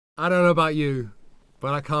I don't know about you,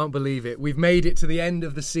 but I can't believe it. We've made it to the end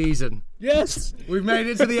of the season. Yes, we've made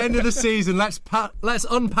it to the end of the season. Let's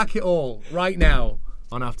unpack it all right now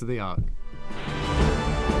on After the Arc.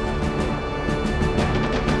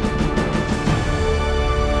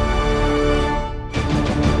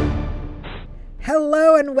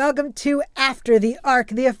 Hello and welcome to After the Arc,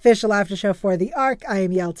 the official after show for the Arc. I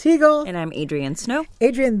am Yael Teagle. And I'm Adrienne Snow.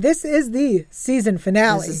 Adrienne, this is the season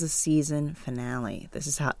finale. This is the season finale. This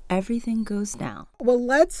is how everything goes down. Well,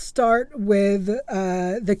 let's start with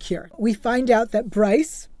The Cure. We find out that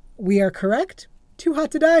Bryce, we are correct, too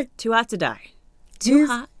hot to die. Too hot to die. Too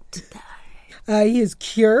hot to die. He is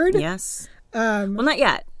cured. Yes. Well, not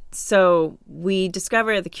yet. So we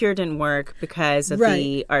discover the cure didn't work because of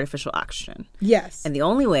the artificial oxygen. Yes. And the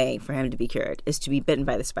only way for him to be cured is to be bitten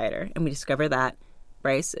by the spider. And we discover that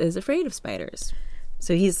Bryce is afraid of spiders.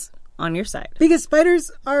 So he's on your side. Because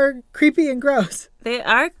spiders are creepy and gross. They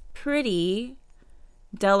are pretty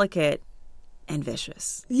delicate and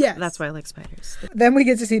vicious. Yes. That's why I like spiders. Then we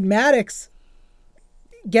get to see Maddox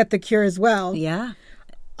get the cure as well. Yeah.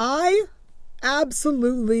 I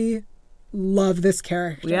absolutely love this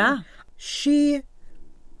character. Yeah. She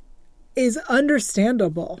is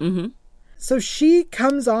understandable. Mm-hmm. So she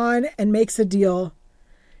comes on and makes a deal.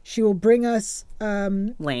 She will bring us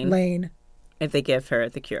Lane. If they give her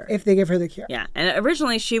the cure. If they give her the cure. Yeah. And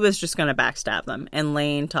originally she was just going to backstab them. And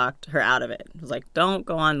Lane talked her out of it. It was like, don't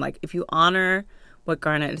go on. Like, if you honor what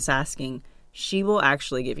Garnet is asking, she will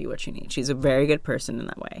actually give you what you need. She's a very good person in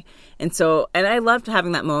that way. And I loved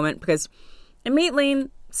having that moment because it made Lane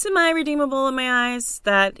semi-redeemable in my eyes,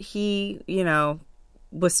 that he,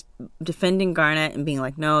 was defending Garnet and being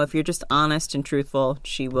like, no, if you're just honest and truthful,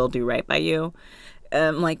 she will do right by you.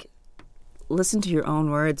 Like, listen to your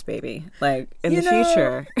own words, baby. Like, in the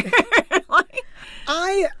future.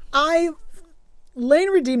 Lane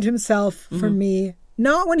redeemed himself for me,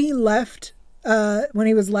 not when he left, when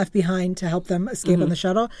he was left behind to help them escape on the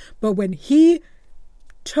shuttle, but when he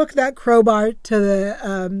took that crowbar to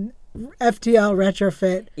the FTL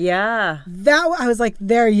retrofit. Yeah. I was like,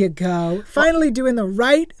 there you go. Finally doing the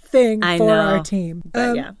right thing for our team.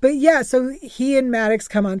 But yeah, so he and Maddox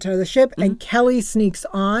come onto the ship and Kelly sneaks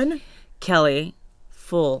on. Kelly,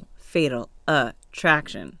 full fatal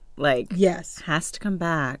attraction. Like, yes, has to come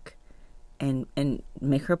back and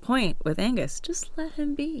make her point with Angus. Just let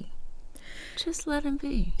him be. Just let him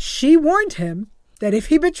be. She warned him that if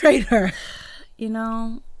he betrayed her.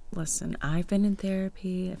 Listen, I've been in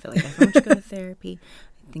therapy. I feel like everyone should go to therapy.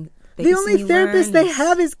 I think the only therapist they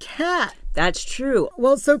have is Kat. That's true.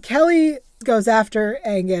 Well, so Kelly goes after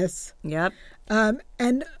Angus. Yep.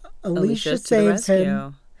 And Alicia saves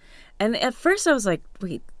him. And at first I was like,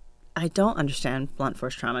 wait, I don't understand blunt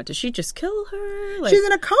force trauma. Did she just kill her? Like, she's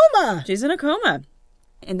in a coma. She's in a coma.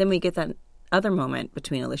 And then we get that other moment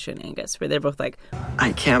between Alicia and Angus where they're both like,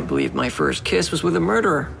 I can't believe my first kiss was with a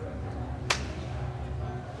murderer.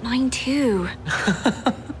 Mine too.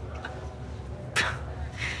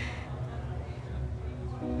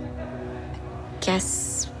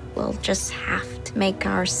 Guess we'll just have to make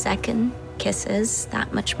our second kisses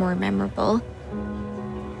that much more memorable.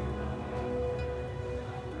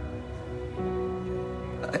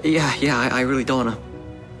 Yeah, I really don't want to.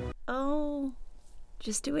 Oh,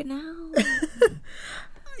 just do it now.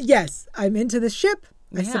 Yes, I'm into the ship.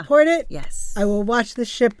 I support it. Yes. I will watch the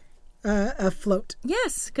ship afloat.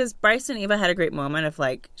 Yes, because Bryce and Eva had a great moment of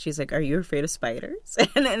like, she's like, are you afraid of spiders?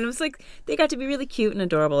 And it was like, they got to be really cute and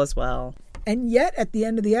adorable as well. And yet, at the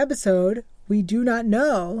end of the episode, we do not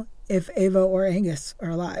know if Ava or Angus are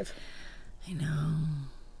alive. I know.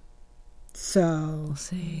 So we'll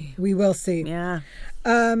see. We will see. Yeah.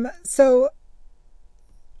 So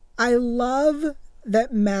I love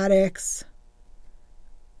that Maddox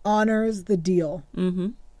honors the deal. Mm-hmm.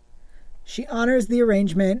 She honors the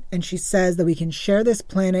arrangement, and she says that we can share this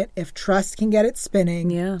planet if trust can get it spinning.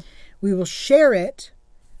 Yeah. We will share it,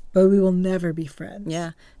 but we will never be friends.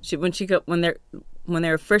 Yeah. When they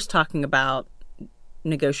were first talking about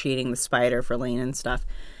negotiating the spider for Lane and stuff,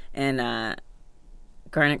 and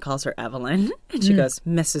Garnet calls her Evelyn, and she goes,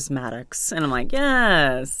 Mrs. Maddox. And I'm like,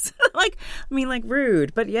 yes. like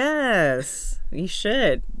rude, but yes. You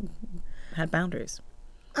should. Had boundaries.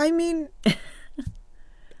 I mean,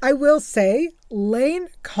 I will say, Lane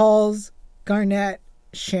calls Garnet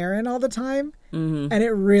Sharon all the time, and it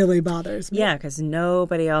really bothers me. Yeah, because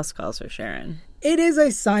nobody else calls her Sharon. It is a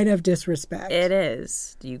sign of disrespect. It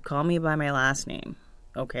is. Do you call me by my last name?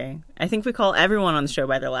 Okay. I think we call everyone on the show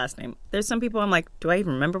by their last name. There's some people I'm like, do I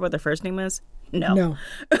even remember what their first name is? No.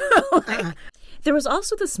 There was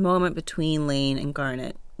also this moment between Lane and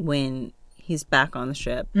Garnet when he's back on the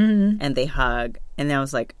ship, and they hug. And I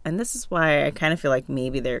was like, and this is why I kind of feel like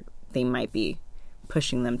maybe they might be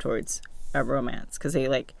pushing them towards a romance, because they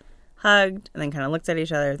like hugged and then kind of looked at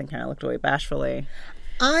each other, then kind of looked away bashfully.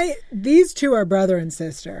 These two are brother and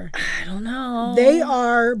sister. I don't know. They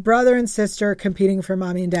are brother and sister competing for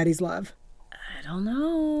mommy and daddy's love. I don't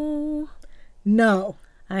know. No.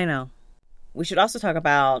 I know. We should also talk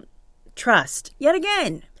about trust. Yet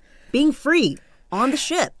again, being free on the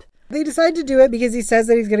ship. They decide to do it because he says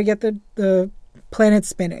that he's going to get the planet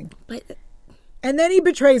spinning. But And then he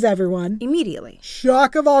betrays everyone. immediately.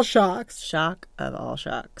 Shock of all shocks. Shock of all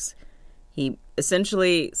shocks. He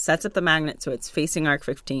essentially sets up the magnet so it's facing Arc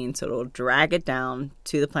 15, so it'll drag it down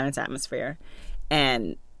to the planet's atmosphere.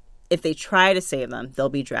 And if they try to save them, they'll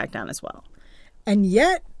be dragged down as well. And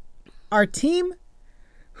yet, our team,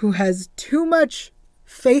 who has too much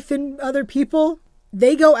faith in other people,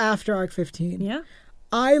 they go after Arc 15. Yeah.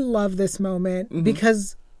 I love this moment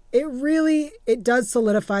because it does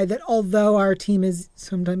solidify that although our team is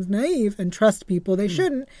sometimes naive and trust people they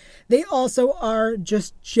shouldn't, they also are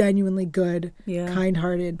just genuinely good,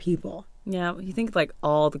 kind-hearted people. Yeah, you think like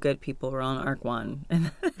all the good people were on Arc 1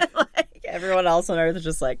 and like everyone else on Earth is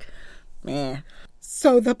just like, meh.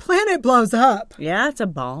 So the planet blows up. Yeah, it's a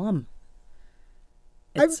bomb.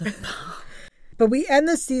 It's a bomb. But we end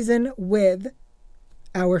the season with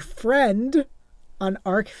our friend on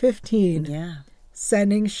Arc 15 Yeah.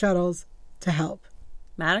 sending shuttles to help.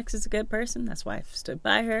 Maddox is a good person. That's why I've stood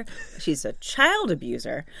by her. She's a child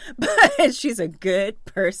abuser, but she's a good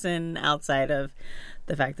person outside of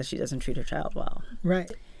the fact that she doesn't treat her child well.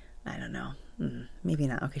 Right. I don't know. Maybe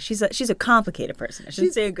not. Okay, she's a complicated person. I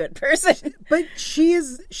shouldn't say a good person. But she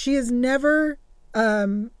is never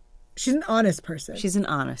she's an honest person. She's an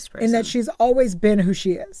honest person. in that she's always been who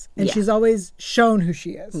she is. And Yeah. she's always shown who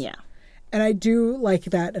she is. Yeah. And I do like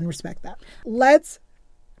that and respect that. Let's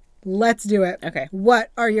do it. Okay. What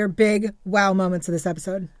are your big wow moments of this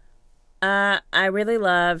episode? I really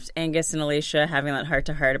loved Angus and Alicia having that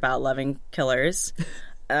heart-to-heart about loving killers.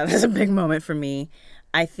 It was a big moment for me.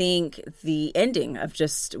 I think the ending of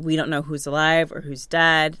just we don't know who's alive or who's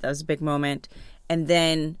dead, that was a big moment. And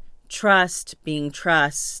then trust being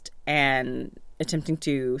trust and attempting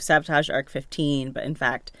to sabotage Arc 15, but in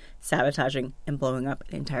fact sabotaging and blowing up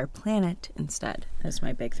an entire planet instead. That's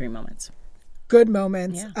my big 3 moments. Good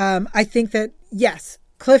moments. I think that, yes,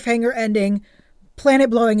 cliffhanger ending, planet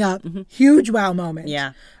blowing up, huge wow moment.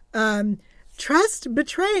 Yeah. Trust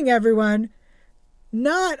betraying everyone,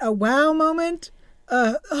 not a wow moment,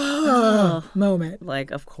 moment.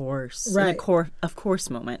 Like, of course. Right. Of course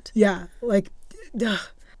moment. Yeah, like,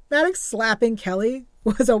 Maddox slapping Kelly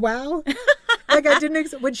was a wow. Like, I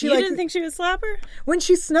didn't, when she You like, didn't think she would slap her? when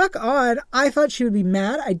she snuck on, I thought she would be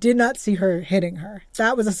mad. I did not see her hitting her.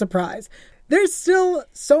 That was a surprise. There's still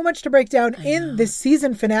so much to break down in this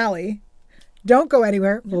season finale. Don't go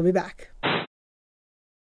anywhere. We'll be back.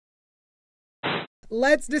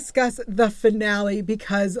 Let's discuss the finale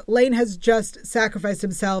because Lane has just sacrificed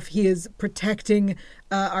himself. He is protecting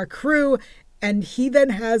our crew. And he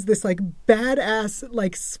then has this like badass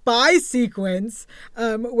like spy sequence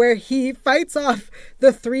where he fights off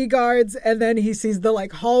the 3 guards and then he sees the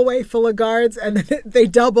like hallway full of guards and then they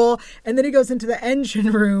double and then he goes into the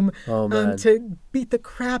engine room to beat the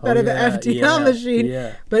crap out of the FDL machine.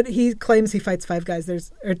 Yeah. But he claims he fights 5 guys.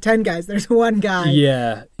 There's 10 guys. There's 1 guy.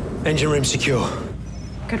 Yeah. Engine room secure.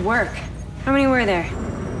 Good work. How many were there?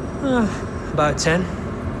 About 10.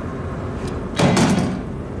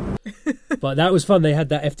 But that was fun. They had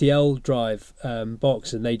that FTL drive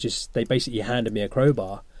box, and they basically handed me a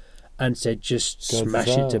crowbar and said, "Just smash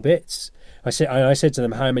it to bits." I said to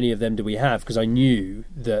them, "How many of them do we have?" Because I knew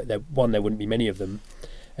that there wouldn't be many of them,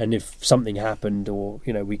 and if something happened, or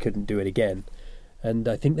we couldn't do it again. And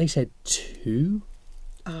I think they said 2.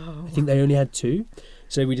 Oh. I think they only had 2.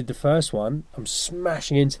 So we did the first one. I'm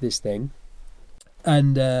smashing into this thing,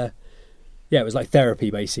 and it was like therapy,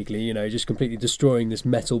 basically. Just completely destroying this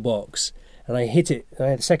metal box. And I hit it.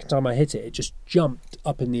 The second time I hit it, it just jumped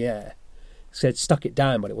up in the air. It said stuck it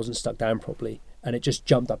down, but it wasn't stuck down properly. And it just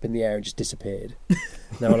jumped up in the air and just disappeared. And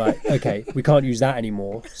they were like, okay, we can't use that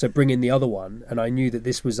anymore. So bring in the other one. And I knew that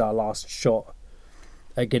this was our last shot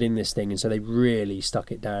at getting this thing. And so they really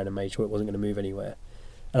stuck it down and made sure it wasn't going to move anywhere.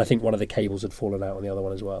 And I think one of the cables had fallen out on the other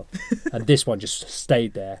one as well. And this one just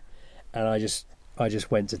stayed there. And I just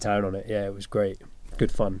went to town on it. Yeah, it was great.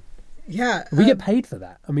 Good fun. Yeah. We get paid for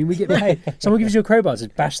that. I mean, we get paid. Someone gives you a crowbar and says,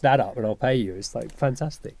 bash that up and I'll pay you. It's like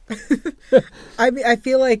fantastic. I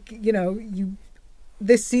feel like,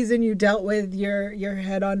 this season you dealt with your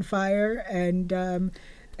head on fire and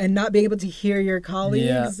not being able to hear your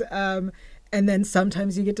colleagues. and then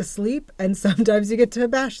sometimes you get to sleep, and sometimes you get to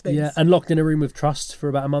bash things. Yeah, and locked in a room with Trust for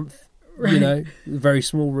about a month. Right. You know, very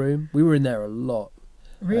small room. We were in there a lot.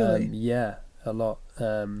 Really? Yeah, a lot.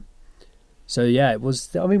 So yeah, it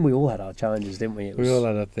was. I mean, we all had our challenges, didn't we? We all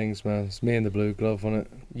had our things, man. It's me and the blue glove on it.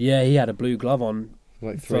 Yeah, he had a blue glove on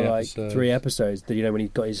Like for episodes. 3 episodes. You know, when he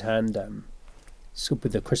got his hand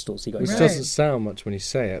with the crystals, he got. Which his doesn't sound much when you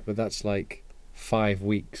say it, but that's like 5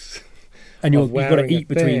 weeks. And you've of got to wearing a eat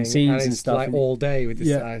between thing, scenes and and it's stuff. like and- all day with this.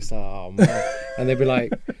 Yeah. I was like, oh man. And they'd be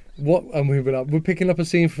like, what? And we'd be like, we're picking up a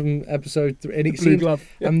scene from episode 3. And it Blue seemed, glove.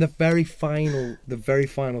 Yeah. and the very final,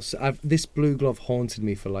 this blue glove haunted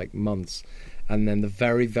me for like months. And then the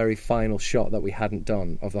very, very final shot that we hadn't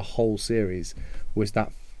done of the whole series was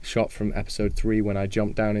that shot from episode 3 when I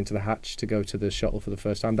jumped down into the hatch to go to the shuttle for the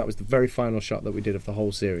first time. That was the very final shot that we did of the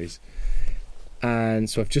whole series. And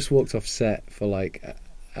so I've just walked off set for like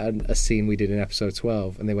a scene we did in episode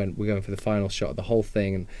 12, and they went, we're going for the final shot of the whole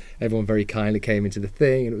thing, and everyone very kindly came into the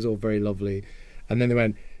thing, and it was all very lovely. And then they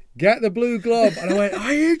went, get the blue glove, and I went,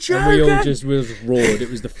 are you joking? And we all just roared. It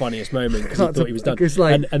was the funniest moment because he thought he was done. It's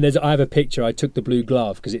like- and I have a picture. I took the blue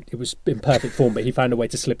glove because it was in perfect form, but he found a way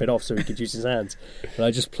to slip it off so he could use his hands. And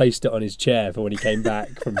I just placed it on his chair for when he came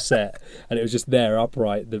back from set, and it was just there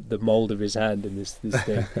upright, the mould of his hand in this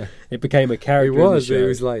thing. It became a character. It was. in the show. It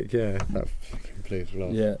was like, yeah, that fucking blue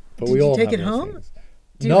glove. Yeah. But Did we you all take have it those home? things.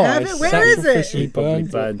 Do you No, have I it? Where is it? He probably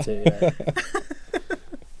burned burnt it.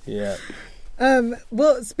 Yeah.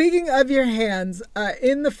 Well, speaking of your hands,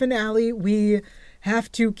 in the finale, we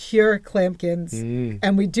have to cure Clampkins,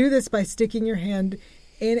 and we do this by sticking your hand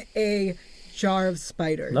in a jar of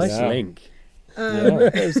spiders. Nice Yeah. link. Yeah.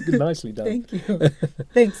 It was nicely done. Thank you.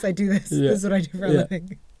 Thanks. I do this. Yeah. This is what I do for a Yeah.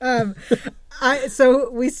 living. So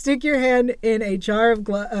we stick your hand in a jar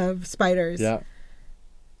of spiders. Yeah.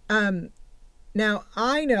 Now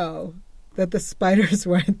I know that the spiders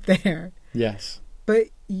weren't there, Yes. but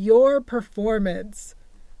your performance,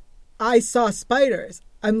 I saw spiders.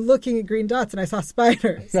 I'm looking at green dots and I saw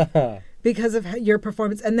spiders because of your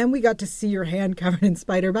performance. And then we got to see your hand covered in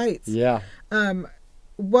spider bites. Yeah.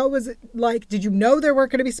 What was it like? Did you know there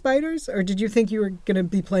weren't going to be spiders, or did you think you were going to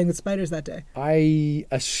be playing with spiders that day? I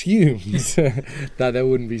assumed that there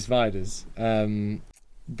wouldn't be spiders,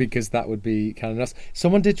 because that would be kind of nuts.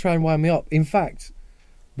 Someone did try and wind me up. In fact,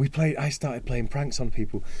 I started playing pranks on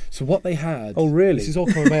people. So what they had... Oh, really? This is all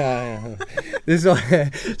coming back. This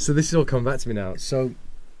is all coming back to me now. So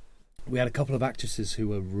we had a couple of actresses who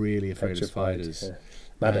were really afraid of spiders. Yeah.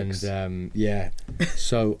 Maddox. And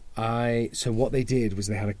so what they did was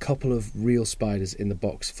they had a couple of real spiders in the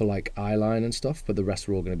box for like eyeline and stuff, but the rest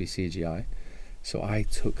were all going to be CGI. So I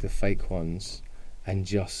took the fake ones and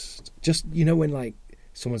just you know when like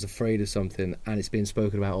someone's afraid of something and it's been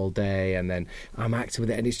spoken about all day, and then I'm acting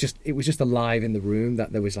with it, and it was just alive in the room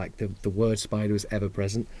that there was like the word spider was ever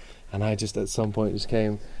present, and I just at some point just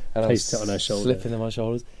came and Placed I it was on her shoulder. slipping on my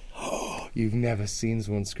shoulders. You've never seen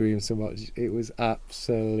someone scream so much. It was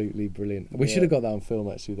absolutely brilliant. We should have got that on film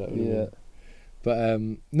actually. That would have been. But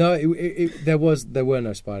no, there were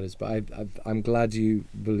no spiders. But I'm glad you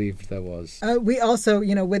believed there was. We also,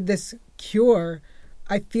 with this cure,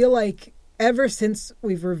 I feel like ever since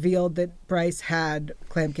we've revealed that Bryce had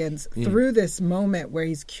Clampkins, through this moment where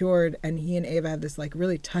he's cured and he and Ava have this like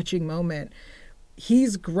really touching moment,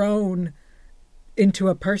 he's grown into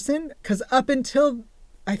a person. Because up until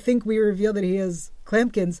I think we revealed that he has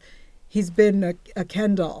Clampkins, he's been a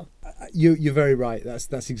Ken doll. You're very right.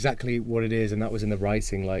 That's exactly what it is, and that was in the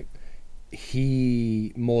writing. Like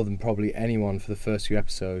he, more than probably anyone for the first few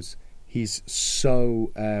episodes, he's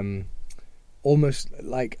so almost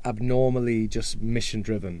like abnormally just mission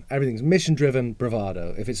driven. Everything's mission driven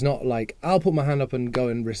bravado. If it's not like I'll put my hand up and go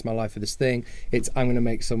and risk my life for this thing, it's I'm going to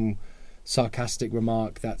make some sarcastic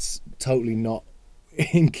remark that's totally not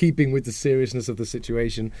in keeping with the seriousness of the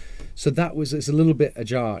situation. So it's a little bit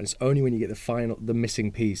ajar. It's only when you get the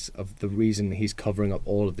missing piece of the reason he's covering up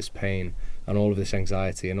all of this pain and all of this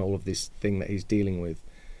anxiety and all of this thing that he's dealing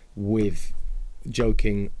with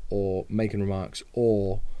joking or making remarks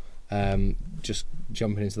or just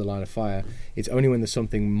jumping into the line of fire. It's only when there's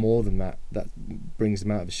something more than that brings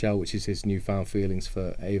him out of the shell, which is his newfound feelings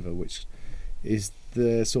for Ava, which is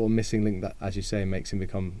the sort of missing link that, as you say, makes him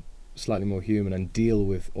become slightly more human and deal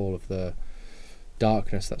with all of the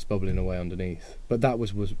darkness that's bubbling away underneath. But that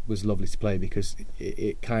was lovely to play because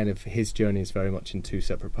it kind of, his journey is very much in two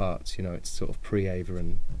separate parts. It's sort of pre-Ava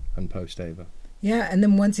and post-Ava. Yeah, and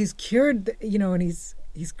then once he's cured, and he's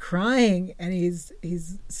crying and he's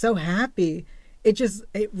so happy, it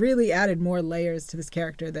really added more layers to this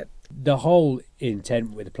character that The whole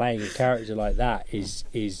intent with playing a character like that is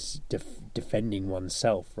defending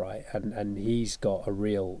oneself, right? And he's got a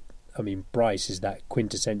real. I mean, Bryce is that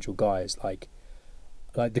quintessential guy. It's like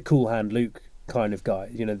the Cool Hand Luke kind of guy.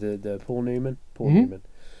 You know, the Paul Newman. Newman.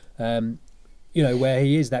 You know, where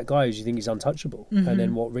he is that guy who you think is untouchable. Mm-hmm. And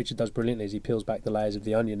then what Richard does brilliantly is he peels back the layers of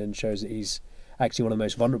the onion and shows that he's actually one of the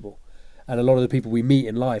most vulnerable. And a lot of the people we meet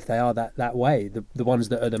in life, they are that way. The ones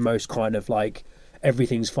that are the most kind of like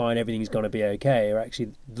everything's fine, everything's going to be okay, are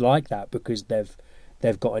actually like that because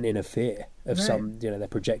they've got an inner fear of some. You know, they're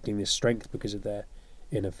projecting this strength because of their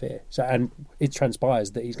inner fear. So, and it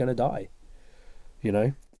transpires that he's going to die. You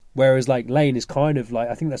know. Whereas, like, Lane is kind of like,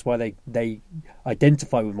 I think that's why they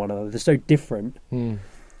identify with one another. They're so different.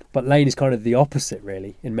 But Lane is kind of the opposite,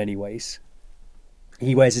 really, in many ways.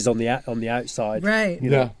 He wears his on the outside. Right. You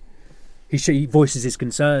know? He voices his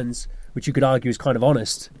concerns, which you could argue is kind of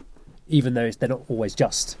honest, even though they're not always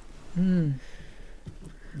just. You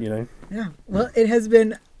know? Yeah. Well, it has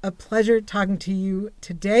been a pleasure talking to you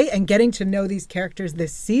today and getting to know these characters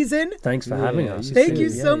this season. Thanks for having us. Thank you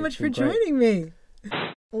so much for joining me.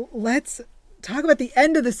 Let's talk about the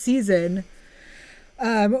end of the season.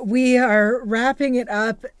 We are wrapping it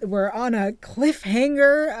up. We're on a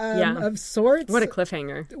cliffhanger of sorts. What a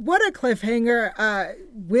cliffhanger. What a cliffhanger.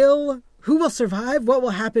 Who will survive? What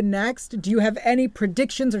will happen next? Do you have any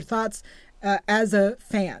predictions or thoughts as a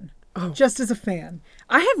fan? Just as a fan.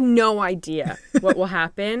 I have no idea what will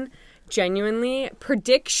happen. Genuinely.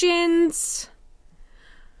 Predictions.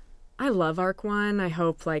 I love Arc 1. I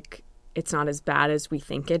hope, it's not as bad as we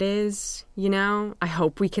think it is, you know? I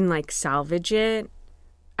hope we can, salvage it.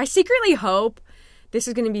 I secretly hope, this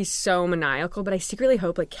is going to be so maniacal, but I secretly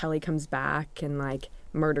hope, Kelly comes back and,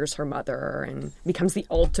 murders her mother and becomes the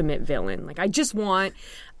ultimate villain.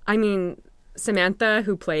 Samantha,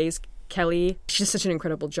 who plays Kelly, she does such an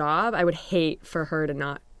incredible job. I would hate for her to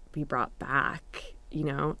not be brought back, you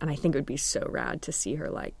know? And I think it would be so rad to see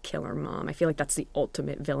her, kill her mom. I feel like that's the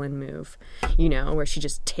ultimate villain move, you know, where she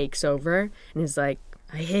just takes over and is like,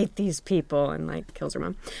 I hate these people, and, kills her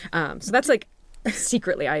mom. So that's,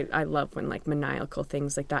 secretly, I love when, maniacal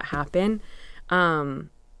things like that happen.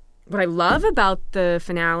 What I love about the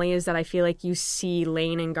finale is that I feel like you see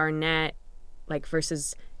Lane and Garnett,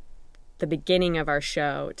 versus the beginning of our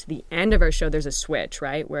show to the end of our show, there's a switch,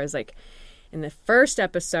 right? Whereas, in the first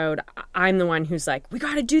episode, I'm the one who's we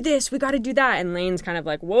got to do this, we got to do that. And Lane's kind of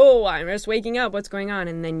whoa, I'm just waking up, what's going on?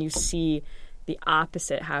 And then you see the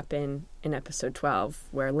opposite happen in episode 12,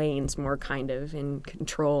 where Lane's more kind of in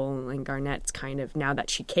control and Garnett's kind of, now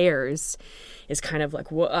that she cares, is kind of I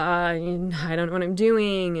don't know what I'm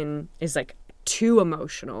doing, and is too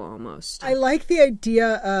emotional almost. I like the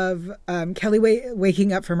idea of Kelly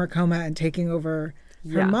waking up from her coma and taking over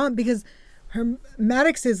her mom, because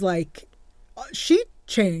Maddox is she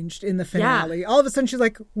changed in the finale. Yeah. All of a sudden she's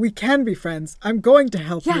we can be friends. I'm going to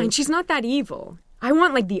help you. Yeah, and she's not that evil. I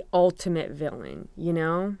want the ultimate villain, you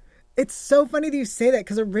know? It's so funny that you say that,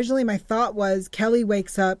 because originally my thought was Kelly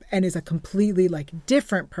wakes up and is a completely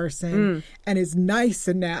different person and is nice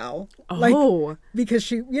now. Oh. Because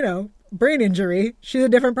she, brain injury, she's a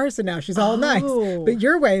different person now. She's all nice. But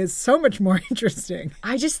your way is so much more interesting.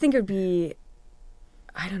 I just think it would be,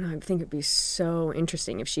 I don't know, I think it'd be so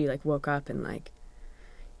interesting if she woke up and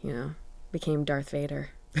became Darth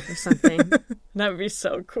Vader or something. That would be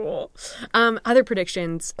so cool. Other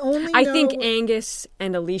predictions. I think Angus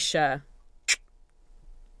and Alicia,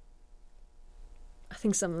 I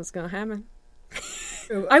think something's gonna happen.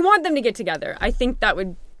 I want them to get together. I think they're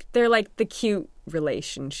the cute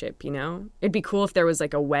relationship, you know? It'd be cool if there was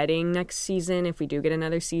a wedding next season, if we do get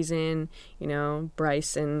another season, you know,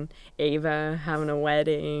 Bryce and Ava having a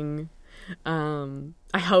wedding.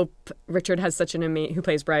 I hope Richard has who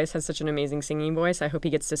plays Bryce has such an amazing singing voice. I hope he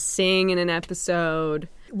gets to sing in an episode.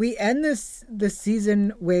 We end this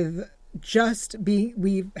season with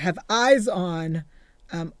we have eyes on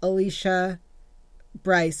Alicia,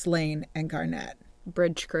 Bryce, Lane, and Garnett.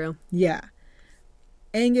 Bridge crew. Yeah.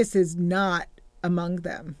 Angus is not among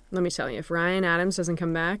them. Let me tell you, if Ryan Adams doesn't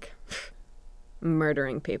come back,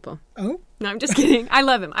 murdering people. Oh? No, I'm just kidding. I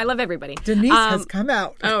love him. I love everybody. Denise has come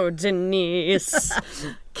out. Oh, Denise.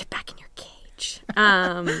 Get back in your cage.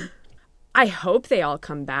 I hope they all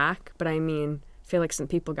come back, but I feel like some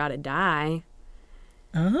people gotta die.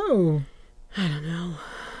 Oh. I don't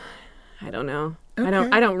know. Okay.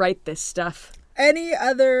 I don't write this stuff. Any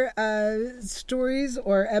other stories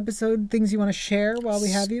or episode things you want to share while we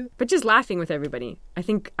have you? But just laughing with everybody. I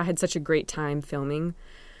think I had such a great time filming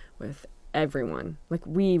with everyone.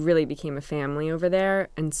 We really became a family over there.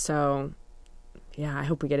 And so, yeah, I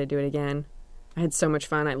hope we get to do it again. I had so much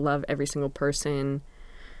fun. I love every single person.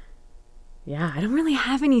 Yeah, I don't really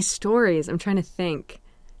have any stories. I'm trying to think.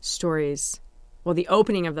 Stories. Well, the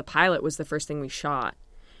opening of the pilot was the first thing we shot.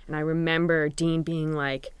 And I remember Dean being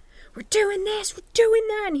like, we're doing this, we're doing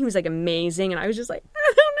that. And he was like amazing. And I was just like,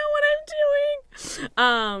 I don't know what I'm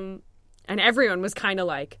doing. And everyone was kind of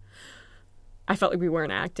like, I felt like we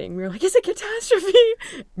weren't acting. We were like, it's a catastrophe.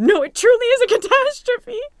 No, it truly is a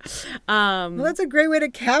catastrophe. Well, that's a great way to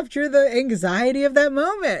capture the anxiety of that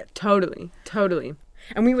moment. Totally.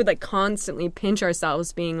 And we would like constantly pinch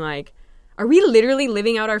ourselves being like, are we literally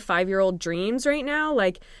living out our 5-year-old dreams right now?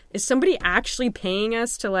 Like, is somebody actually paying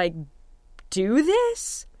us to like do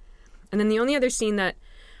this? And then the only other scene that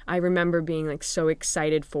I remember being like so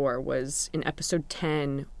excited for was in episode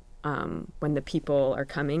 10, when the people are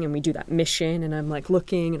coming and we do that mission, and I'm like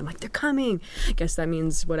looking and I'm like, they're coming. I guess that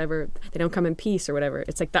means whatever, they don't come in peace or whatever.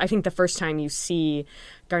 It's like I think the first time you see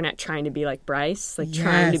Garnett trying to be like Bryce, like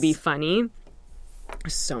trying to be funny. It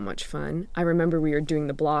was so much fun. I remember we were doing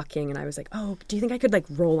the blocking and I was like, oh, do you think I could like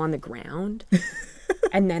roll on the ground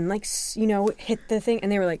and then like, you know, hit the thing?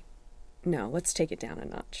 And they were like, no, let's take it down a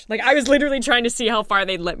notch. Like, I was literally trying to see how far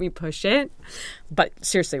they'd let me push it. But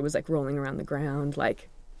seriously, it was like rolling around the ground, like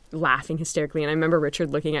laughing hysterically. And I remember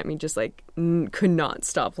Richard looking at me just like could not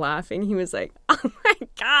stop laughing. He was like, oh my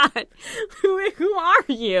God, who are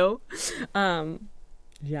you?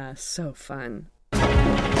 Yeah, so fun.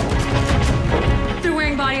 They're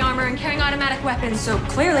wearing body armor and carrying automatic weapons, so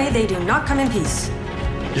clearly they do not come in peace.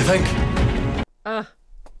 You think?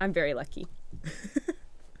 I'm very lucky.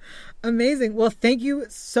 Amazing. Well, thank you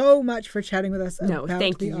so much for chatting with us. No,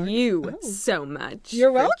 thank you so much.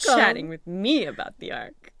 You're welcome. For chatting with me about the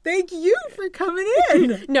arc. Thank you for coming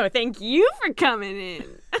in. No, thank you for coming in.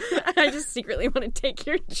 I just secretly want to take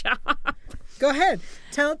your job. Go ahead.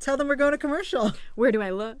 Tell them we're going to commercial. Where do I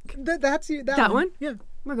look? That's you. That one? Yeah.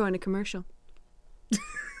 We're going to commercial.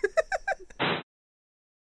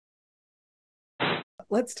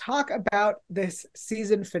 Let's talk about this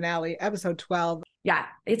season finale, episode 12. Yeah,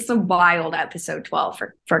 it's a wild episode 12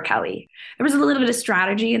 for Kelly. There was a little bit of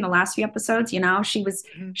strategy in the last few episodes, you know. She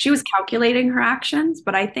was calculating her actions,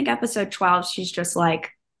 but I think episode 12, she's just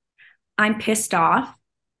like, I'm pissed off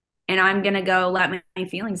and I'm going to go let my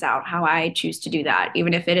feelings out how I choose to do that,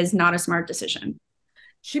 even if it is not a smart decision.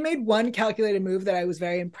 She made one calculated move that I was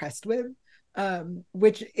very impressed with.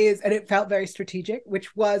 Which is, and it felt very strategic,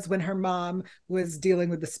 which was when her mom was dealing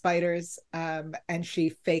with the spiders, and she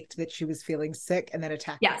faked that she was feeling sick and then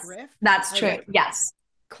attacked Griff. That's true. Yes.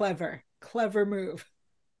 Clever move.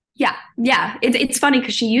 Yeah. It's funny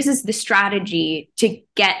because she uses the strategy to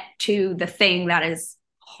get to the thing that is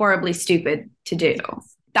horribly stupid to do.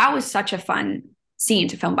 That was such a fun scene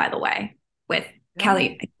to film, by the way, with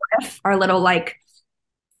Kelly and Griff, our little like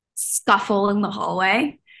scuffle in the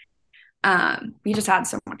hallway. We just had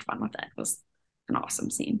so much fun with it. It was an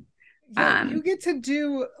awesome scene. Yeah, you get to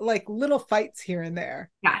do like little fights here and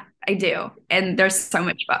there. Yeah, I do. And there's so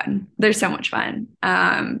much fun.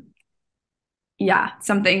 Yeah,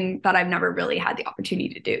 something that I've never really had the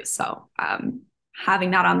opportunity to do. So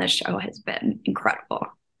having that on this show has been incredible.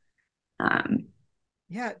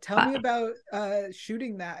 Yeah, tell me about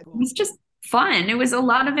shooting that. It was just fun. A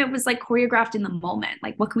lot of it was like choreographed in the moment.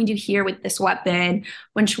 Like, what can we do here with this weapon?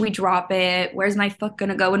 When should we drop it? Where's my foot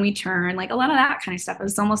gonna go when we turn? Like a lot of that kind of stuff. It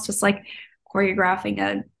was almost just like choreographing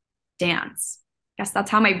a dance. I guess that's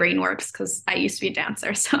how my brain works because I used to be a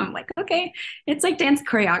dancer. So I'm like, okay, it's like dance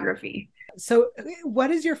choreography. So what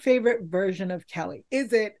is your favorite version of Kelly?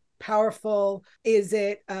 Is it powerful? Is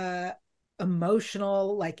it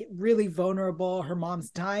emotional, like really vulnerable, her mom's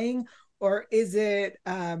dying? Or is it,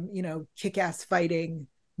 kick-ass fighting,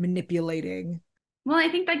 manipulating? Well, I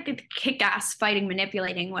think like the kick-ass fighting,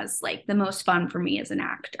 manipulating was like the most fun for me as an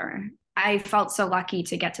actor. I felt so lucky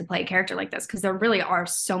to get to play a character like this because there really are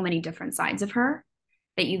so many different sides of her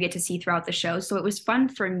that you get to see throughout the show. So it was fun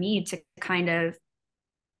for me to kind of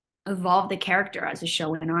evolve the character as the show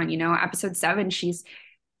went on. You know, episode 7, she's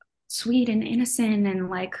sweet and innocent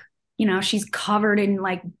and like, you know, she's covered in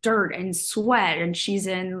like dirt and sweat and she's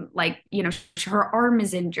in like, you know, her arm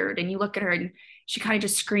is injured and you look at her and she kind of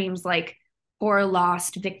just screams like poor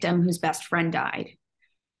lost victim whose best friend died.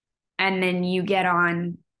 And then you get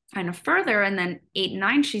on kind of further and then 8 and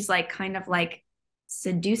 9, she's like kind of like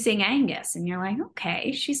seducing Angus and you're like,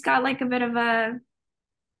 okay, she's got like a bit of a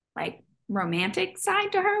like romantic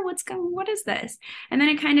side to her. What is this? And then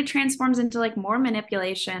it kind of transforms into like more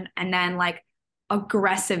manipulation and then like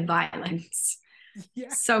aggressive violence. Yeah.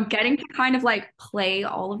 So getting to kind of like play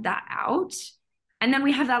all of that out. And then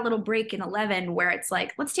we have that little break in 11 where it's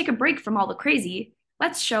like, let's take a break from all the crazy.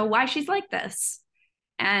 let's show why she's like this.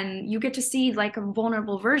 And you get to see like a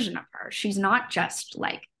vulnerable version of her. She's not just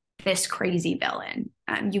like this crazy villain.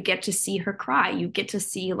 You get to see her cry. You get to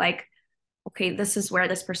see like, okay, this is where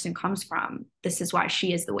this person comes from. This is why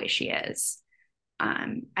she is the way she is.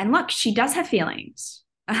 And look, she does have feelings.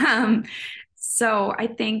 So I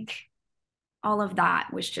think all of that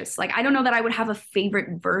was just like, I don't know that I would have a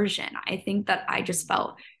favorite version. I think that I just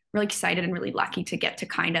felt really excited and really lucky to get to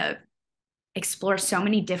kind of explore so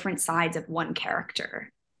many different sides of one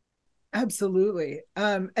character. Absolutely.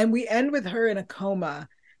 And we end with her in a coma.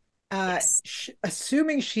 Yes.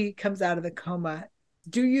 Assuming she comes out of the coma,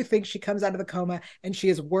 do you think she comes out of the coma and she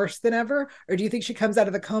is worse than ever? Or do you think she comes out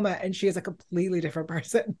of the coma and she is a completely different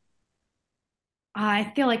person?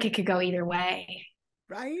 I feel like it could go either way.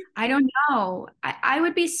 Right? I don't know. I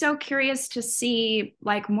would be so curious to see,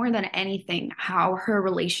 like, more than anything, how her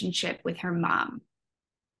relationship with her mom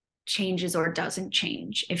changes or doesn't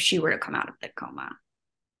change if she were to come out of the coma.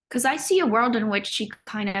 Because I see a world in which she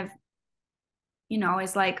kind of, you know,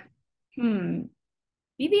 is like,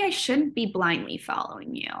 maybe I shouldn't be blindly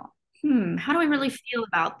following you. How do I really feel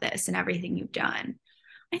about this and everything you've done?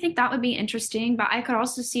 I think that would be interesting, but I could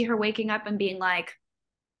also see her waking up and being like,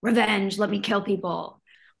 revenge, let me kill people.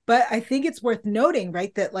 But I think it's worth noting,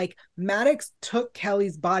 right, that like Maddox took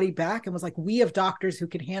Kelly's body back and was like, we have doctors who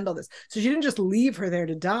can handle this. So she didn't just leave her there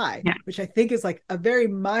to die, which I think is like a very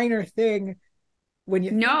minor thing when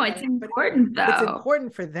you No, it's important though. It's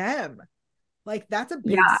important for them. Like that's a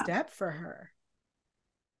big step for her.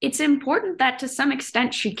 It's important that to some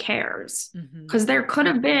extent she cares, because there could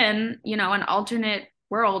have been, you know, an alternate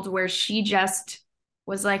world where she just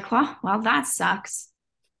was like, well, that sucks.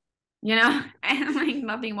 You know, and like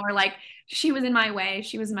nothing more, like she was in my way.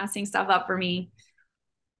 She was messing stuff up for me.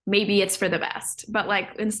 Maybe it's for the best. But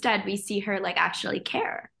like instead we see her like actually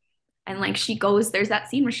care. And like she goes, there's that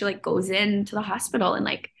scene where she like goes into the hospital and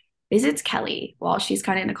like visits Kelly while she's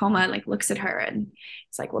kind of in a coma and like looks at her and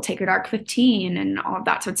it's like, we'll take her to ARC 15 and all of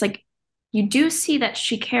that. So it's like, you do see that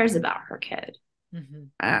she cares about her kid.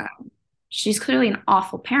 She's clearly an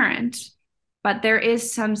awful parent. But there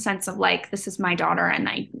is some sense of like, this is my daughter and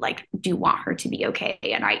I like do want her to be okay.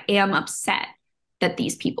 And I am upset that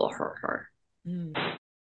these people hurt her.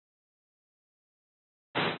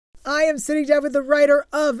 I am sitting down with the writer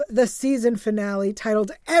of the season finale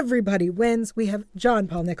titled Everybody Wins. We have John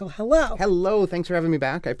Paul Nickel. Hello. Hello. Thanks for having me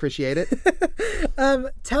back. I appreciate it.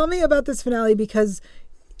 Tell me about this finale, because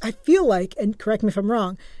I feel like, and correct me if I'm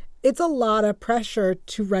wrong, it's a lot of pressure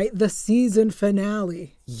to write the season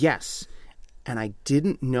finale. Yes. And I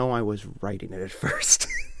didn't know I was writing it at first.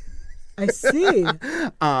 I see.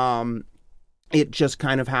 It just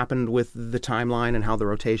kind of happened with the timeline and how the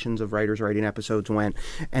rotations of writers writing episodes went.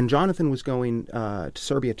 And Jonathan was going to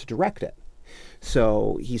Serbia to direct it.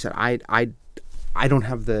 So he said, I don't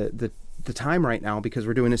have the time right now because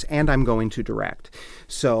we're doing this and I'm going to direct.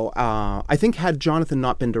 So I think had Jonathan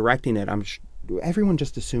not been directing it, everyone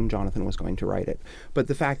just assumed Jonathan was going to write it. But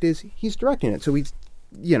the fact is he's directing it. So he's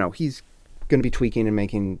going to be tweaking and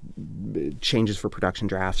making changes for production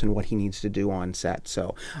drafts and what he needs to do on set.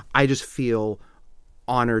 So I just feel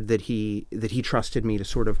honored that he trusted me to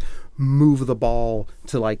sort of move the ball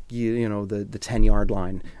to like the 10-yard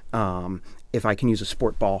line. If I can use a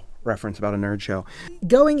sport ball reference about a nerd show.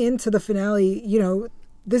 Going into the finale,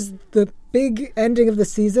 this is the big ending of the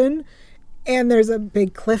season. And there's a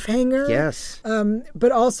big cliffhanger. Yes.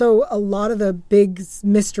 But also a lot of the big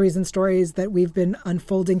mysteries and stories that we've been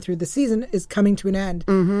unfolding through the season is coming to an end.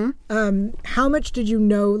 How much did you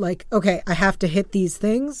know, like, okay, I have to hit these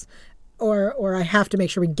things or I have to make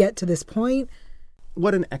sure we get to this point?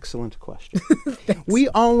 What an excellent question. We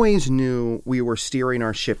always knew we were steering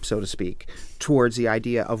our ship, so to speak, towards the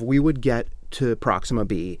idea of we would get to Proxima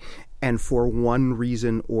B and for one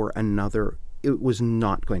reason or another it was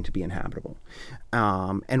not going to be inhabitable.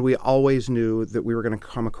 And we always knew that we were going to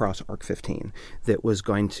come across ARC 15 that was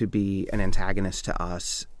going to be an antagonist to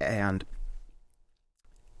us. And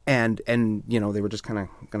they were just kind of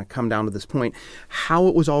going to come down to this point. How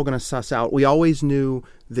it was all going to suss out, we always knew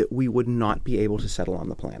that we would not be able to settle on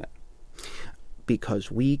the planet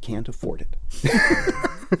because we can't afford it.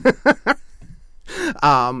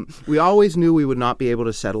 We always knew we would not be able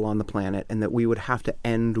to settle on the planet and that we would have to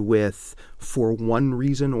end with, for one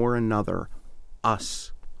reason or another,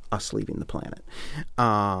 us leaving the planet.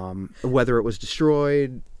 Whether it was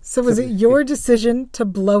destroyed. So was it your decision to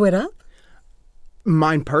blow it up?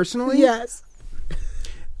 Mine personally? Yes.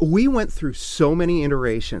 We went through so many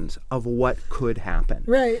iterations of what could happen.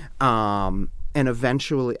 Right. and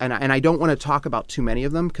eventually, and I don't want to talk about too many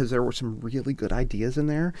of them because there were some really good ideas in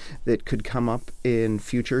there that could come up in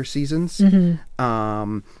future seasons.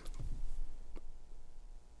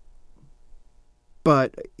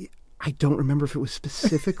 But I don't remember if it was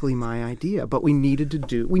specifically my idea, but we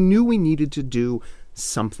knew we needed to do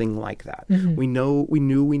something like that. We knew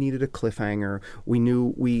we needed a cliffhanger. We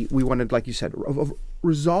knew we wanted, like you said,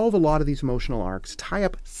 resolve a lot of these emotional arcs, tie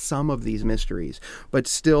up some of these mysteries, but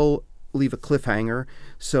still leave a cliffhanger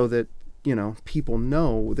so that, people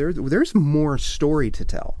know there's more story to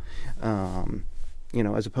tell.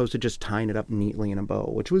 As opposed to just tying it up neatly in a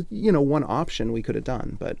bow, which was, one option we could have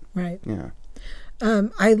done, but right. Yeah.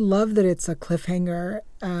 I love that it's a cliffhanger,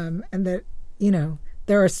 and that,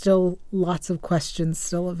 there are still lots of questions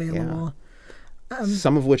still available. Yeah.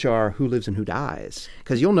 Some of which are who lives and who dies.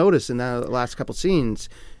 Because you'll notice in the last couple scenes,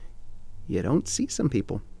 you don't see some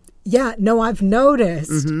people. Yeah, no, I've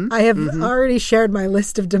noticed. I have already shared my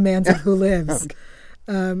list of demands of who lives.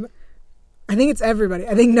 Okay. I think it's everybody.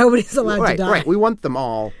 I think nobody's allowed to die. Right, we want them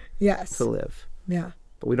all yes. to live. Yeah.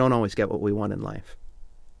 But we don't always get what we want in life.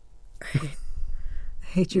 I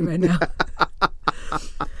hate you right now.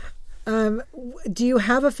 Do you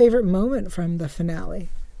have a favorite moment from the finale?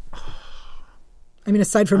 I mean,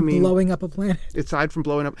 aside from blowing up a planet. Aside from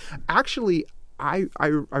blowing up. Actually, I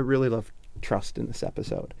really love Trust in this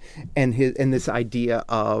episode. And this idea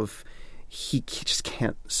of he just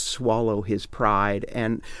can't swallow his pride.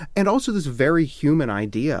 And also this very human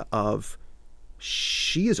idea of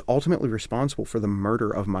she is ultimately responsible for the murder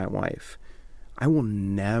of my wife. I will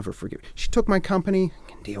never forgive. She took my company. I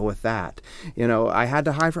can deal with that. I had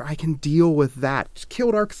to hide her. I can deal with that. She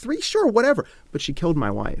killed Arc 3, sure, whatever. But she killed my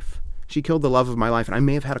wife. She killed the love of my life, and I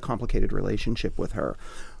may have had a complicated relationship with her.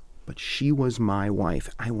 But she was my wife.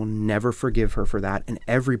 I will never forgive her for that, and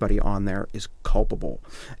everybody on there is culpable.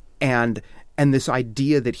 And this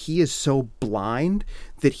idea that he is so blind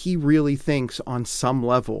that he really thinks on some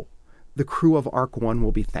level the crew of Arc 1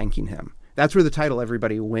 will be thanking him. That's where the title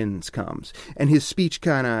 "Everybody Wins" comes. And his speech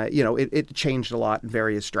kind of, it changed a lot in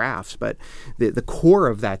various drafts, but the core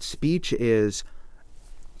of that speech is,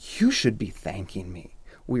 you should be thanking me.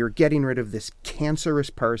 We are getting rid of this cancerous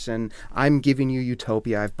person. I'm giving you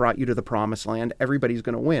utopia. I've brought you to the promised land. Everybody's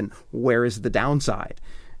going to win. Where is the downside?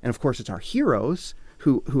 And of course, it's our heroes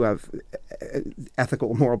who have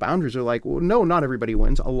ethical, moral boundaries are like, well, no, not everybody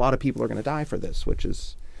wins. A lot of people are going to die for this, which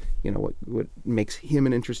is, what makes him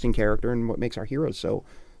an interesting character and what makes our heroes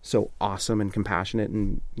so awesome and compassionate.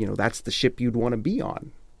 And, that's the ship you'd want to be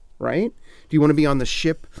on, right? Do you want to be on the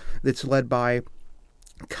ship that's led by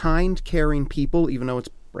kind, caring people, even though it's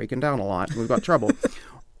breaking down a lot and we've got trouble?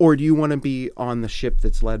 Or do you want to be on the ship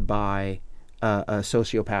that's led by a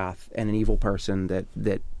sociopath and an evil person that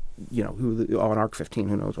who on Arc 15,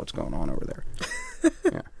 who knows what's going on over there?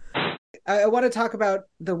 Yeah. I want to talk about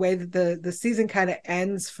the way that the season kind of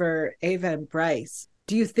ends for Ava and Bryce.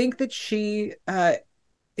 Do you think that she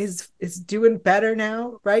is doing better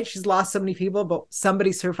now, right? She's lost so many people, but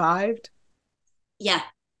somebody survived. Yeah,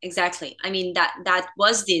 exactly. I mean, that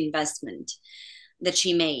was the investment that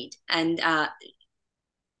she made. And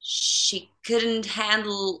she couldn't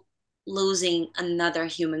handle losing another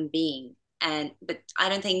human being. But I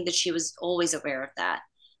don't think that she was always aware of that.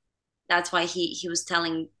 That's why he was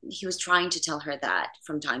trying to tell her that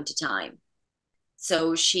from time to time.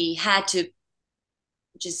 So she had to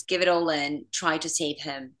just give it all in, try to save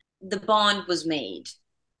him. The bond was made.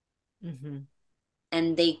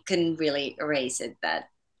 And they couldn't really erase it that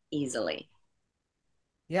easily.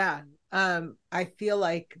 Yeah. I feel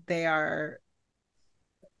like they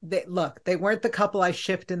weren't the couple I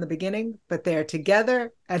shipped in the beginning, but they're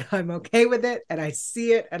together and I'm okay with it. And I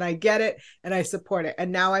see it and I get it and I support it.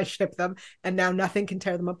 And now I ship them and now nothing can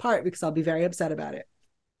tear them apart because I'll be very upset about it.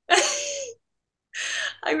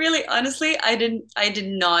 I did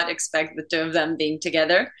not expect the two of them being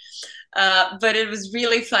together. But it was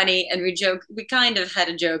really funny. And we kind of had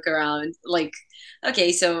a joke around like,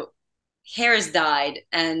 okay, so Harris died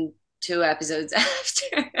and 2 episodes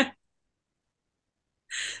after.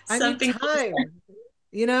 Time.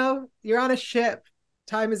 You're on a ship.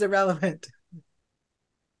 Time is irrelevant.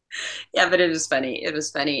 Yeah, but it was funny.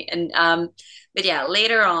 And but yeah,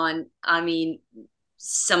 later on, I mean,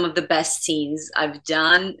 some of the best scenes I've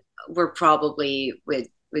done were probably with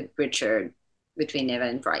Richard, between Eva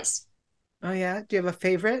and Bryce. Oh yeah, do you have a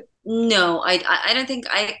favorite? No, I don't think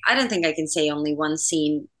I can say only one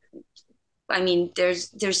scene. I mean,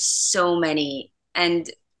 there's so many, and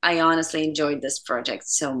I honestly enjoyed this project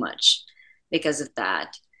so much because of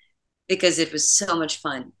that, because it was so much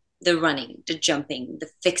fun. The running, the jumping, the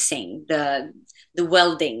fixing, the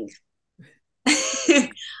welding.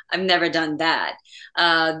 I've never done that.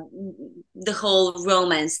 The whole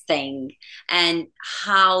romance thing and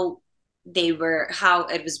how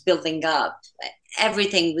it was building up.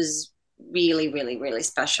 Everything was really, really, really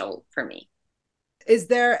special for me. Is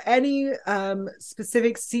there any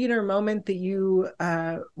specific scene or moment that you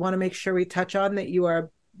want to make sure we touch on that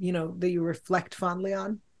you reflect fondly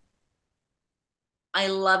on? I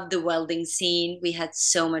love the welding scene. We had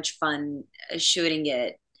so much fun shooting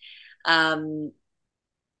it.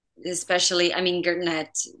 Especially, I mean,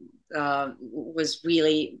 Garnett was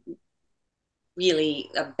really, really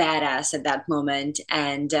a badass at that moment.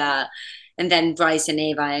 And then Bryce and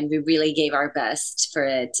Ava, and we really gave our best for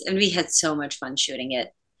it. And we had so much fun shooting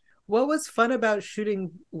it. What was fun about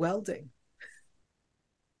shooting welding?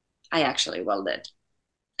 I actually welded.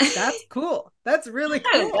 That's cool. That's really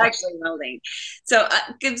cool. Actually welding. So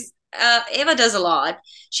Ava does a lot.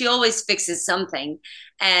 She always fixes something.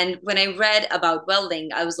 And when I read about welding,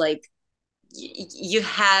 I was like, you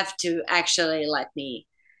have to actually let me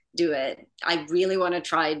do it. I really want to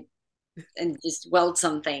try and just weld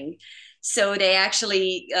something. So they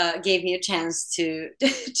actually gave me a chance to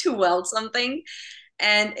to weld something.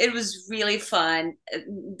 And it was really fun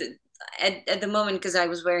at the moment because I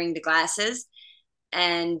was wearing the glasses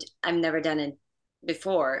and I've never done it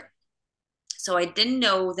before. So I didn't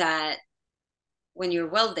know that when you're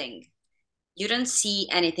welding, you don't see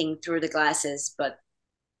anything through the glasses but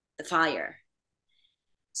the fire.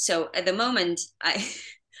 So at the moment, I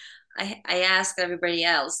asked everybody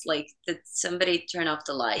else, like, did somebody turn off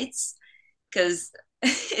the lights? Because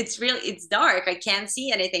it's dark. I can't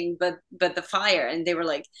see anything but the fire. And they were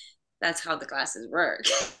like, that's how the glasses work.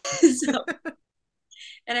 So,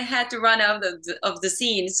 and I had to run out of the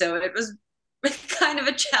scene. So it was kind of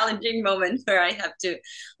a challenging moment where I have to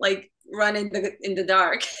like run in the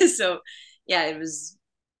dark. So yeah,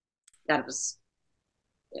 that was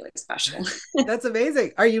really special. That's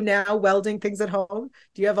amazing. Are you now welding things at home?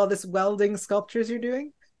 Do you have all this welding sculptures you're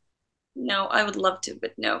doing? No, I would love to,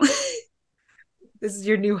 but no. This is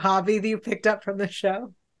your new hobby that you picked up from the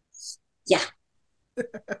show? Yeah. The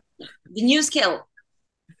new skill.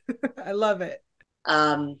 I love it.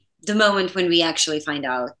 The moment when we actually find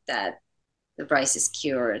out that the Bryce is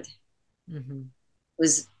cured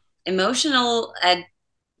was emotional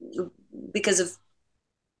because of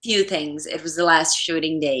few things. It was the last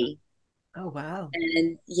shooting day. Oh wow.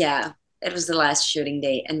 And yeah, it was the last shooting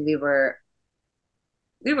day and we were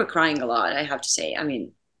crying a lot, I have to say. I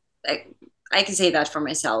mean, I can say that for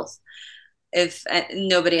myself if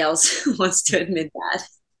nobody else wants to admit that,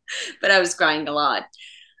 but I was crying a lot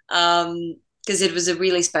because it was a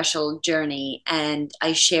really special journey and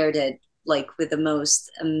I shared it like with the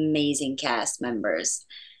most amazing cast members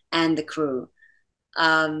and the crew.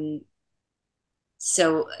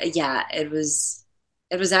 So yeah, it was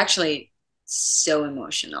actually so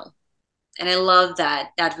emotional. And I love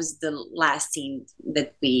that was the last scene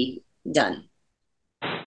that we done.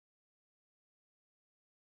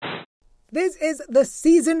 This is the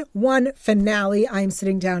season 1 finale. I'm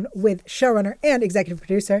sitting down with showrunner and executive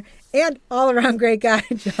producer and all-around great guy,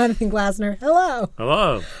 Jonathan Glasner. Hello.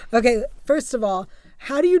 Hello. Okay, first of all,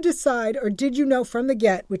 how do you decide, or did you know from the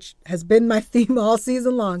get, which has been my theme all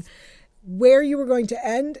season long, where you were going to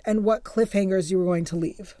end and what cliffhangers you were going to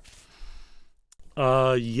leave?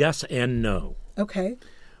 Yes and no. Okay.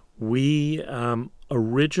 We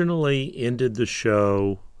originally ended the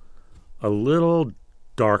show a little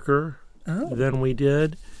darker than we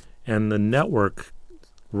did, and the network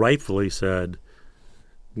rightfully said,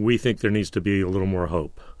 we think there needs to be a little more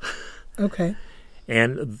hope. Okay.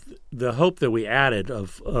 And the hope that we added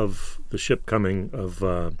of the ship coming, of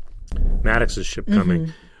Maddox's ship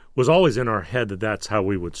coming, was always in our head that that's how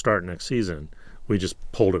we would start next season. We just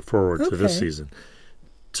pulled it forward to this season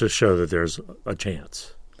to show that there's a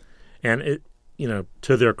chance. And it,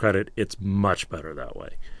 to their credit, it's much better that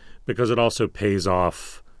way because it also pays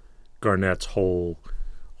off Garnett's whole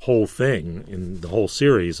thing in the whole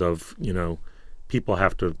series of, people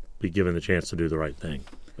have to be given the chance to do the right thing,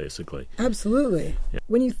 basically. Absolutely. Yeah.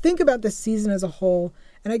 When you think about the season as a whole,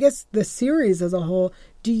 and I guess the series as a whole,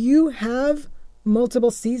 do you have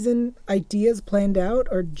multiple season ideas planned out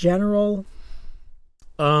or general?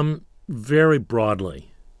 Very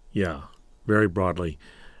broadly. Yeah, very broadly.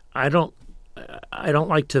 I don't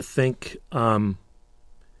like to think of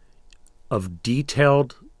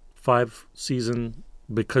detailed 5-season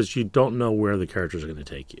because you don't know where the characters are going to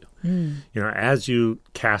take you. As you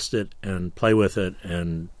cast it and play with it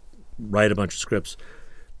and write a bunch of scripts,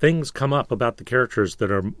 things come up about the characters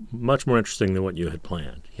that are much more interesting than what you had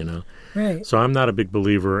planned, Right. So I'm not a big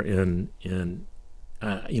believer in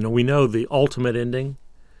we know the ultimate ending,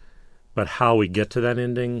 But how we get to that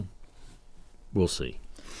ending, we'll see.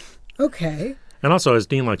 Okay. And also, as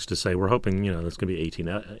Dean likes to say, we're hoping, there's going to be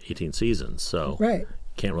 18 seasons. So right.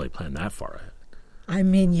 Can't really plan that far ahead. I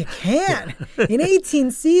mean, you can. In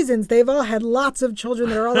 18 seasons, they've all had lots of children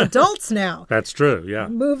that are all adults now. That's true, yeah.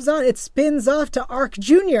 It moves on. It spins off to Arc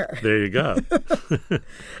Jr. There you go.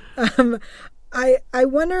 I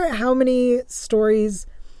wonder how many stories,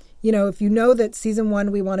 if you know that season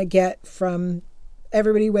 1 we want to get from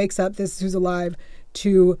everybody wakes up, this is who's alive,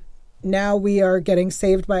 to now we are getting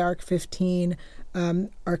saved by Arc 15.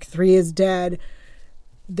 Arc 3 is dead.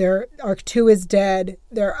 Arc 2 is dead.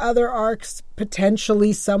 There are other arcs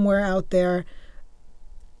potentially somewhere out there.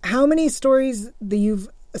 How many stories that you've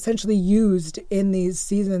essentially used in these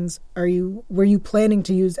seasons were you planning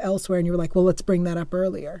to use elsewhere and you were like, well, let's bring that up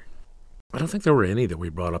earlier? I don't think there were any that we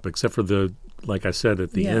brought up except for like I said,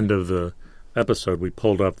 at the end of the episode, we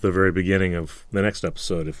pulled up the very beginning of the next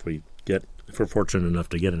episode if we're fortunate enough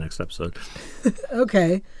to get a next episode.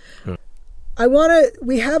 Okay.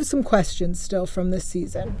 We have some questions still from this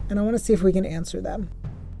season, and I want to see if we can answer them.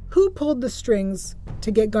 Who pulled the strings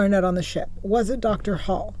to get Garnet on the ship? Was it Dr.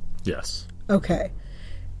 Hall? Yes. Okay.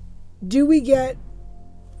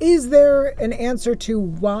 Is there an answer to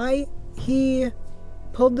why he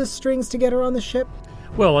pulled the strings to get her on the ship?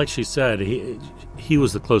 Well, like she said, he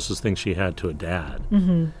was the closest thing she had to a dad.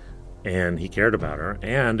 Mm-hmm. And he cared about her,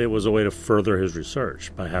 and it was a way to further his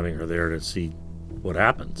research by having her there to see what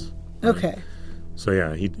happens. Okay. So,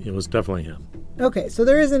 yeah, it was definitely him. Okay, so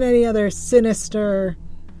there isn't any other sinister...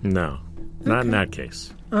 No, not in that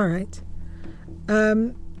case. All right.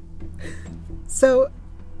 So,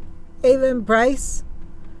 Ava and Bryce,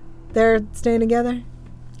 they're staying together?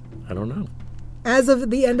 I don't know. As of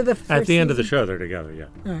the end of the first At the end season? of the show, they're together, yeah.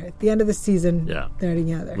 All right, the end of the season, yeah, they're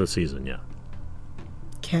together. The season, yeah.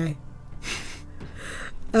 Okay.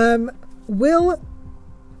 Will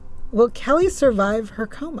Kelly survive her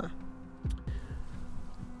coma?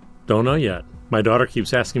 Don't know yet. My daughter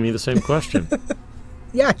keeps asking me the same question.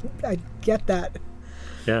 Yeah, I get that.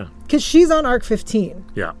 Yeah. Because she's on Arc 15.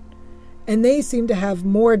 Yeah. And they seem to have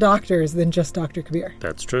more doctors than just Dr. Kabir.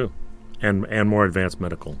 That's true. And more advanced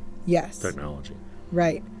medical technology.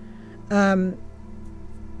 Right.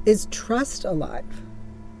 Is Trust alive?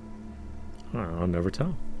 I'll never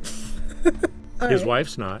tell. His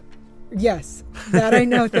wife's not. Yes, that I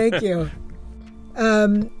know. Thank you.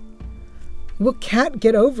 Will Kat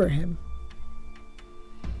get over him?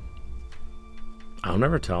 I'll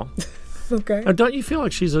never tell. Okay. Don't you feel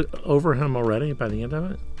like she's over him already by the end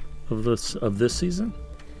of it? Of this season?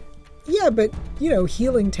 Yeah, but,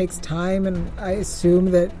 healing takes time, and I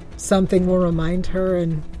assume that something will remind her,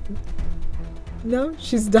 and... No,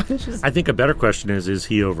 she's done. I think a better question is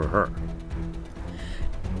he over her?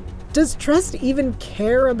 Does Trust even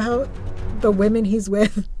care about the women he's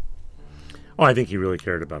with? Oh, I think he really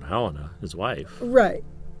cared about Helena, his wife. Right.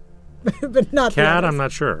 But not Kat, I'm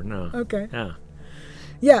not sure. No. Okay. Yeah.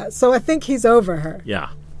 Yeah, so I think he's over her. Yeah.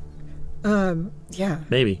 Yeah.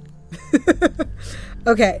 Maybe.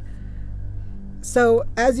 Okay. So,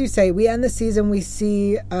 as you say, we end the season, we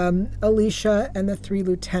see Alicia and the 3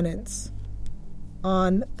 lieutenants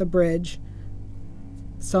on the bridge.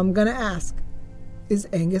 So I'm going to ask, is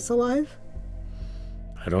Angus alive?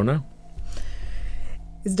 I don't know.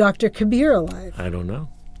 Is Dr. Kabir alive? I don't know.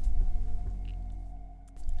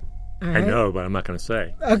 All right. I know, but I'm not going to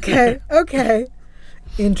say. Okay.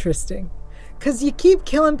 Interesting. Because you keep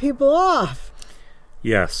killing people off.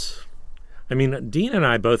 Yes. I mean, Dean and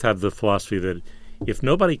I both have the philosophy that if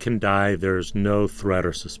nobody can die, there's no threat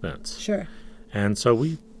or suspense. Sure. And so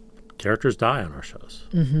characters die on our shows.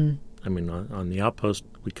 Mm-hmm. I mean, on The Outpost,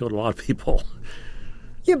 we killed a lot of people.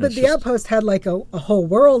 Yeah, but The Outpost had like a whole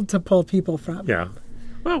world to pull people from. Yeah.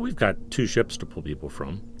 Well, we've got 2 ships to pull people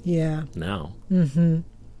from. Yeah. Now. Mm-hmm.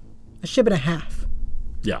 A ship and a half.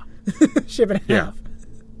 Yeah. Ship and a half.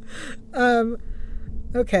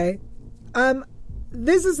 Okay.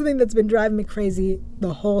 This is something that's been driving me crazy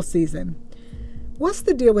the whole season. What's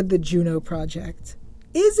the deal with the Juno Project?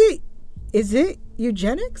 Is it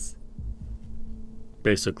eugenics?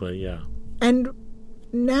 Basically, yeah. And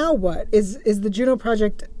now what? Is the Juno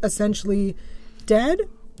Project essentially dead?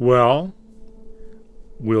 Well,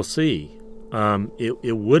 we'll see.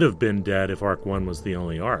 It would have been dead if Arc 1 was the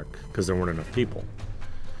only arc, because there weren't enough people.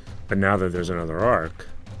 But now that there's another arc,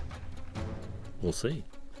 we'll see.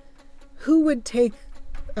 Who would take,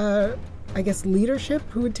 leadership?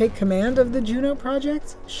 Who would take command of the Juno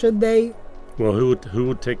Project? Should they... Well, who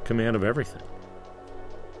would take command of everything?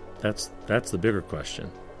 That's the bigger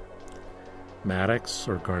question. Maddox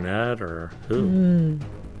or Garnet or who?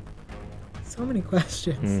 So many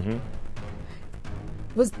questions. Mm-hmm.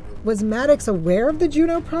 Was Maddox aware of the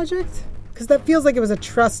Juno project? Because that feels like it was a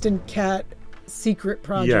Trust and Cat secret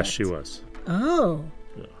project. Yes, she was. Oh.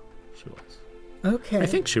 Yeah, she was. Okay. I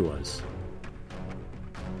think she was.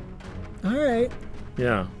 All right.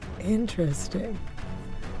 Yeah. Interesting.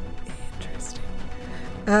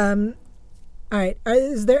 All right.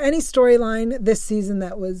 Is there any storyline this season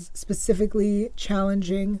that was specifically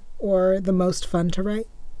challenging or the most fun to write?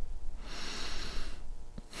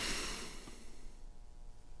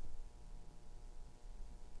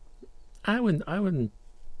 I wouldn't.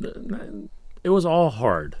 It was all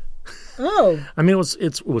hard. Oh. I mean,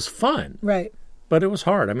 it was fun. Right. But it was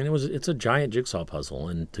hard. I mean, it's a giant jigsaw puzzle,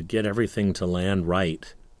 and to get everything to land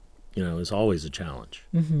right, is always a challenge.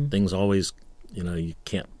 Mm-hmm. Things always, you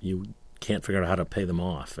can't figure out how to pay them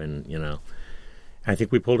off, and I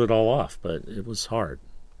think we pulled it all off, but it was hard.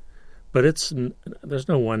 But there's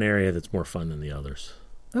no one area that's more fun than the others.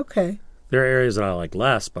 Okay. There are areas that I like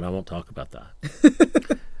less, but I won't talk about that.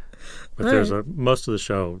 But there's most of the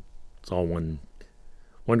show. It's all one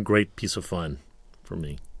great piece of fun for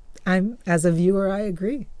me. As a viewer, I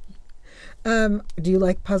agree. Do you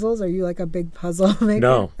like puzzles? Are you like a big puzzle maker?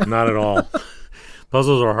 No, not at all.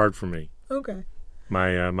 Puzzles are hard for me. Okay.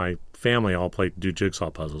 My family all do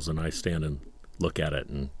jigsaw puzzles, and I stand and look at it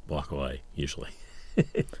and walk away usually.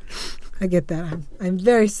 I get that. I'm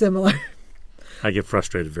very similar. I get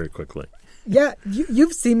frustrated very quickly. Yeah,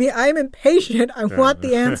 you've seen me. I'm impatient. I want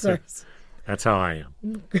the answers. That's how I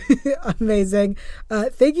am. Amazing.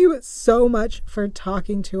 Thank you so much for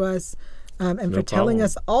talking to us and for telling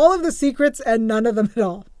us all of the secrets and none of them at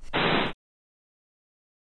all.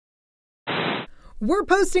 We're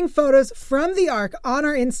posting photos from the Ark on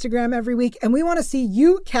our Instagram every week, and we want to see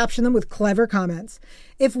you caption them with clever comments.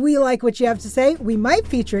 If we like what you have to say, we might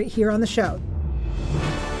feature it here on the show.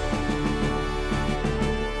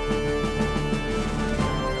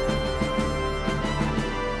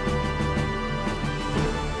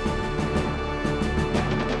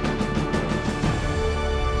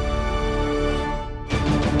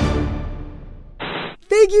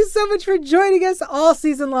 Thank you so much for joining us all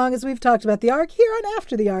season long as we've talked about the Ark here on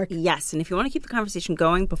After the Ark. Yes, and if you want to keep the conversation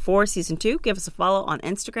going before season 2, give us a follow on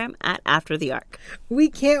Instagram at After the Ark. We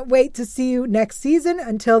can't wait to see you next season.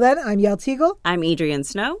 Until then, I'm Yael Tygiel. I'm Adrienne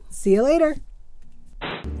Snow. See you later.